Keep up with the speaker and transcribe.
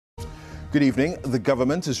Good evening. The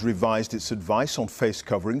government has revised its advice on face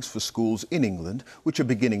coverings for schools in England, which are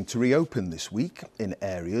beginning to reopen this week. In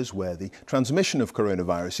areas where the transmission of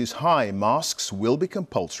coronavirus is high, masks will be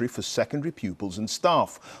compulsory for secondary pupils and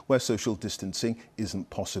staff, where social distancing isn't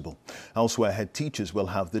possible. Elsewhere, head teachers will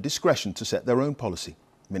have the discretion to set their own policy.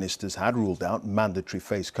 Ministers had ruled out mandatory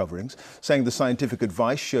face coverings, saying the scientific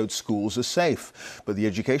advice showed schools are safe. But the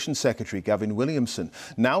Education Secretary Gavin Williamson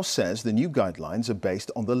now says the new guidelines are based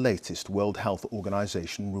on the latest World Health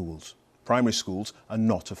Organization rules. Primary schools are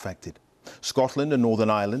not affected. Scotland and Northern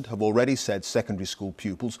Ireland have already said secondary school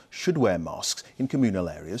pupils should wear masks in communal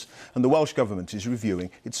areas, and the Welsh Government is reviewing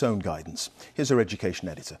its own guidance. Here's our education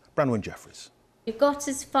editor, Branwen Jeffreys. We've got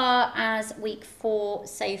as far as week 4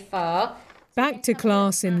 so far. Back to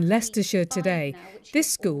class in Leicestershire today.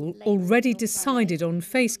 This school already decided on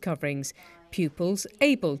face coverings, pupils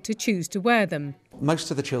able to choose to wear them.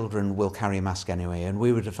 Most of the children will carry a mask anyway, and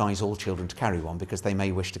we would advise all children to carry one because they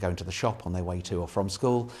may wish to go into the shop on their way to or from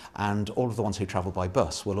school, and all of the ones who travel by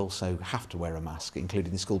bus will also have to wear a mask,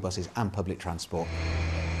 including the school buses and public transport.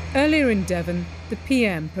 Earlier in Devon, the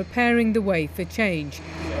PM preparing the way for change,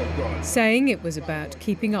 saying it was about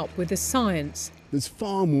keeping up with the science. There's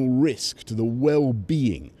far more risk to the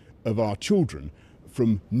well-being of our children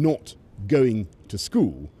from not going to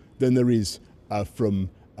school than there is I'm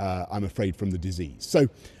afraid, from the disease. So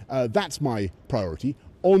that's my priority.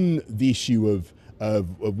 On the issue of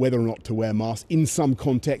whether or not to wear masks, in some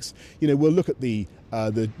contexts, we'll look at the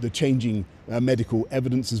changing medical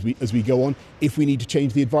evidence as we go on. If we need to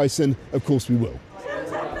change the advice, then of course we will.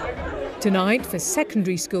 Tonight, for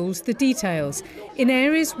secondary schools, the details. In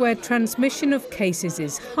areas where transmission of cases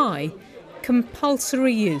is high,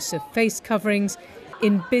 compulsory use of face coverings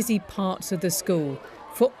in busy parts of the school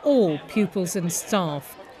for all pupils and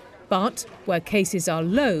staff. But where cases are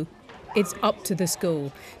low, it's up to the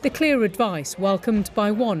school. The clear advice welcomed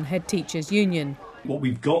by one head teachers union. What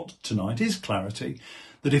we've got tonight is clarity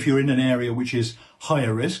that if you're in an area which is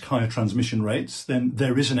higher risk, higher transmission rates, then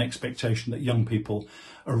there is an expectation that young people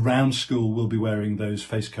around school will be wearing those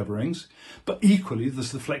face coverings. But equally,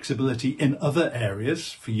 there's the flexibility in other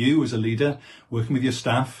areas for you as a leader, working with your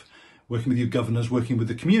staff, working with your governors, working with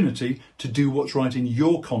the community to do what's right in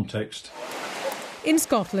your context. In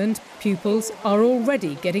Scotland, pupils are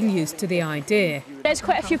already getting used to the idea. There's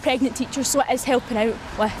quite a few pregnant teachers, so it is helping out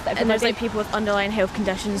with everybody. And there's people with underlying health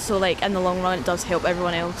conditions, so in the long run it does help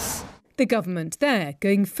everyone else. The government there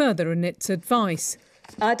going further in its advice.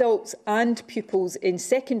 Adults and pupils in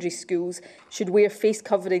secondary schools should wear face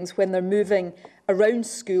coverings when they're moving around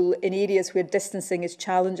school in areas where distancing is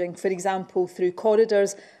challenging, for example, through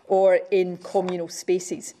corridors or in communal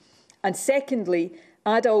spaces. And secondly,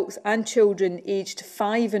 adults and children aged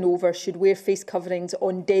 5 and over should wear face coverings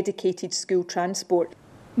on dedicated school transport.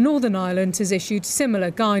 Northern Ireland has issued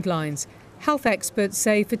similar guidelines. Health experts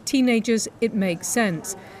say for teenagers it makes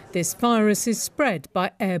sense. This virus is spread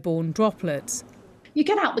by airborne droplets. You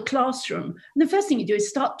get out the classroom and the first thing you do is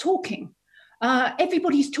start talking.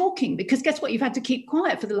 Everybody's talking because guess what? You've had to keep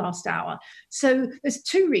quiet for the last hour. So there's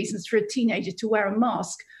 2 reasons for a teenager to wear a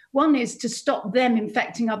mask. One is to stop them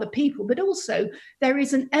infecting other people, but also there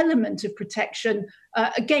is an element of protection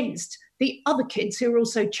against the other kids who are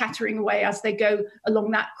also chattering away as they go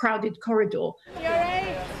along that crowded corridor.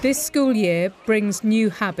 This school year brings new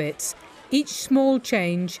habits, each small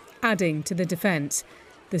change adding to the defence.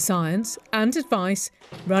 The science and advice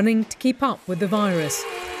running to keep up with the virus.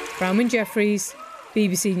 Branwen Jeffreys,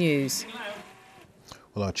 BBC News.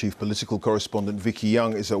 Well, our chief political correspondent Vicky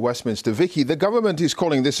Young is at Westminster. Vicky, the government is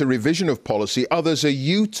calling this a revision of policy, others a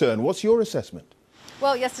U-turn. What's your assessment?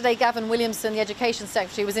 Well, yesterday, Gavin Williamson, the Education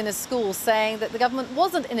Secretary, was in a school saying that the government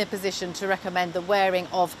wasn't in a position to recommend the wearing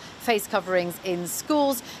of face coverings in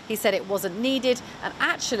schools. He said it wasn't needed, and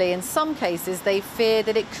actually, in some cases, they fear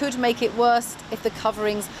that it could make it worse if the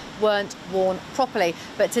coverings weren't worn properly.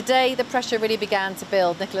 But today, the pressure really began to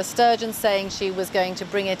build. Nicola Sturgeon saying she was going to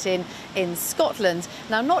bring it in Scotland.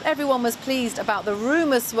 Now, not everyone was pleased about the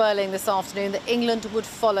rumours swirling this afternoon that England would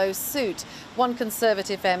follow suit. One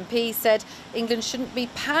Conservative MP said England shouldn't be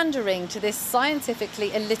pandering to this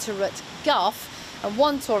scientifically illiterate guff. And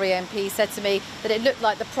one Tory MP said to me that it looked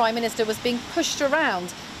like the Prime Minister was being pushed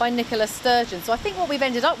around by Nicola Sturgeon. So I think what we've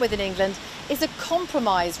ended up with in England is a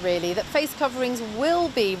compromise, really, that face coverings will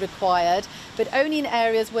be required, but only in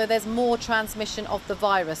areas where there's more transmission of the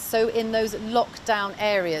virus, so in those lockdown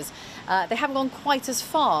areas. They haven't gone quite as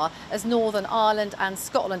far as Northern Ireland and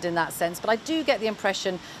Scotland in that sense, but I do get the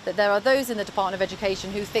impression that there are those in the Department of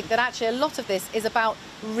Education who think that actually a lot of this is about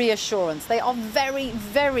reassurance. They are very,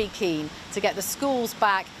 very keen to get the schools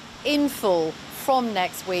back in full from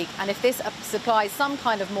next week. And if this supplies some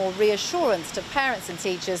kind of more reassurance to parents and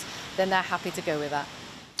teachers, then they're happy to go with that.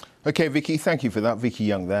 OK, Vicky, thank you for that. Vicky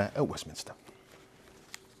Young there at Westminster.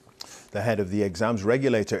 The head of the exams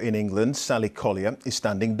regulator in England, Sally Collier, is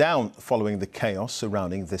standing down following the chaos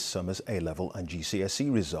surrounding this summer's A-level and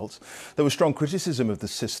GCSE results. There was strong criticism of the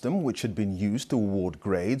system, which had been used to award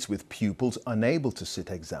grades with pupils unable to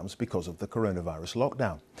sit exams because of the coronavirus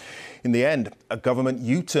lockdown. In the end, a government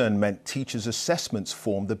U-turn meant teachers' assessments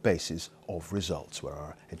formed the basis of results, where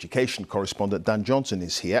our education correspondent Dan Johnson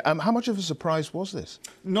is here. How much of a surprise was this?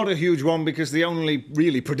 Not a huge one, because the only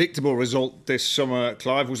really predictable result this summer,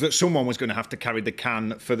 Clive, was that someone was going to have to carry the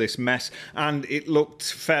can for this mess, and it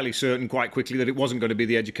looked fairly certain quite quickly that it wasn't going to be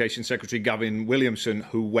the Education Secretary Gavin Williamson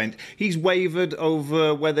who went. He's wavered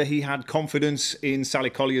over whether he had confidence in Sally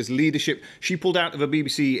Collier's leadership. She pulled out of a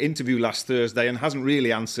BBC interview last Thursday and hasn't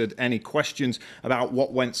really answered any questions about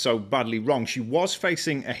what went so badly wrong. She was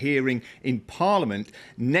facing a hearing in Parliament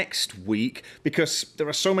next week because there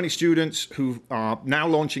are so many students who are now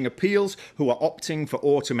launching appeals, who are opting for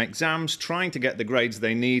autumn exams, trying to get the grades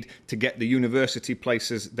they need to get the university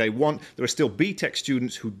places they want. There are still BTEC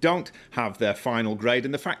students who don't have their final grade,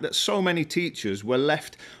 and the fact that so many teachers were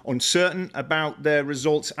left uncertain about their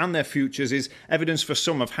results and their futures is evidence for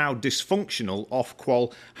some of how dysfunctional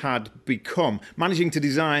Ofqual had become, managing to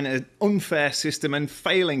design an unfair system and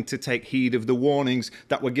failing to take heed of the warnings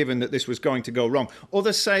that were given that this was going to go wrong.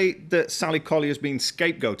 Others say that Sally Collier's been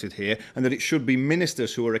scapegoated here and that it should be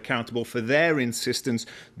ministers who are accountable for their insistence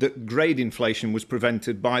that grade inflation was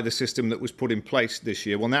prevented by the system that was put in place this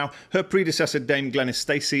year. Well, now her predecessor, Dame Glenys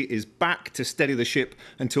Stacey, is back to steady the ship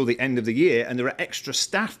until the end of the year, and there are extra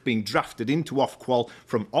staff being drafted into Ofqual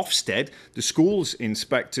from Ofsted, the school's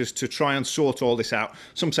inspectors, to try and sort all this out.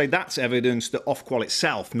 Some say that's evidence that Ofqual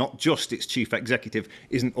itself, not just its chief executive,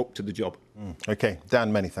 isn't up to the job. OK,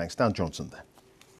 Dan, many thanks. Dan Johnson there.